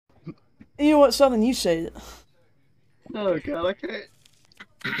You know what, Southern? You say it. Oh god, I can't.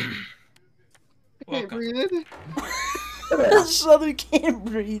 I can't breathe in. Southern can't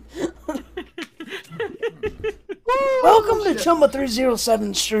breathe. Welcome to Chumba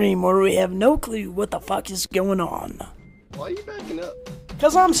 307 stream, where we have no clue what the fuck is going on. Why are you backing up?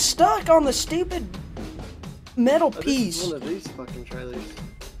 Cause I'm stuck on the stupid metal piece. This is one of these fucking trailers.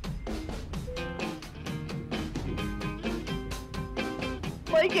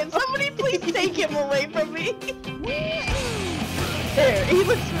 Like, can somebody please take him away from me? There, he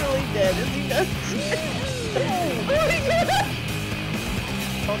looks really dead as he does. Oh my god!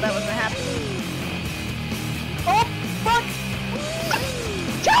 Oh, that wasn't happening. Oh, fuck!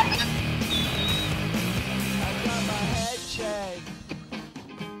 I got my head shaved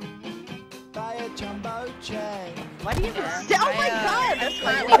by a jumbo jet. Why do you even say? Oh my god! That's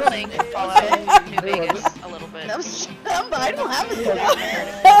currently playing Fallout New Vegas a little bit. I don't have a save.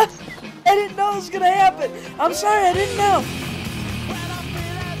 I didn't know it was gonna happen. I'm sorry, I didn't know.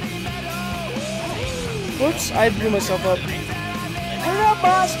 Whoops, I blew myself up. Turn up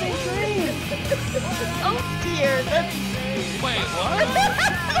Boston Cream! Oh dear, that's... Wait, what?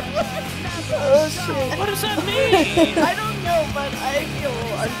 Oh shit. What does that mean? I don't know, but I feel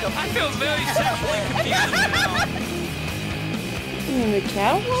uncomfortable. I feel very sexually confused now. In the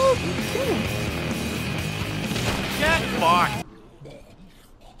catwalk? Get fucked.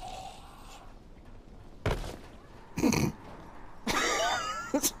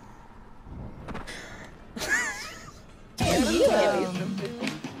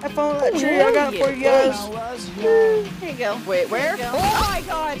 I found that tree, I got it for you guys. Here you go. Wait, where? Oh my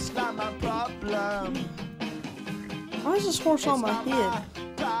god! It's not my problem. Why is this horse on my head?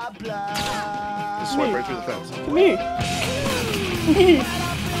 Just swipe right through the fence. Come here.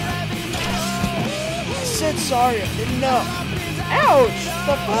 I said sorry, I didn't know. Ouch!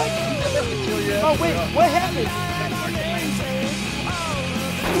 The fuck? Oh wait, what happened?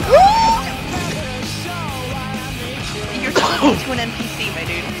 You're talking to an NPC, my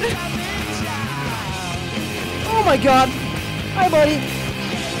dude. Oh my god! Hi buddy!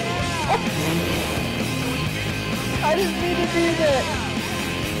 Oh. I didn't mean to do that!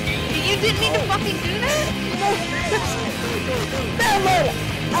 You didn't mean to fucking do that? No,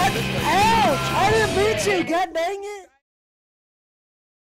 ouch! I didn't mean to, god dang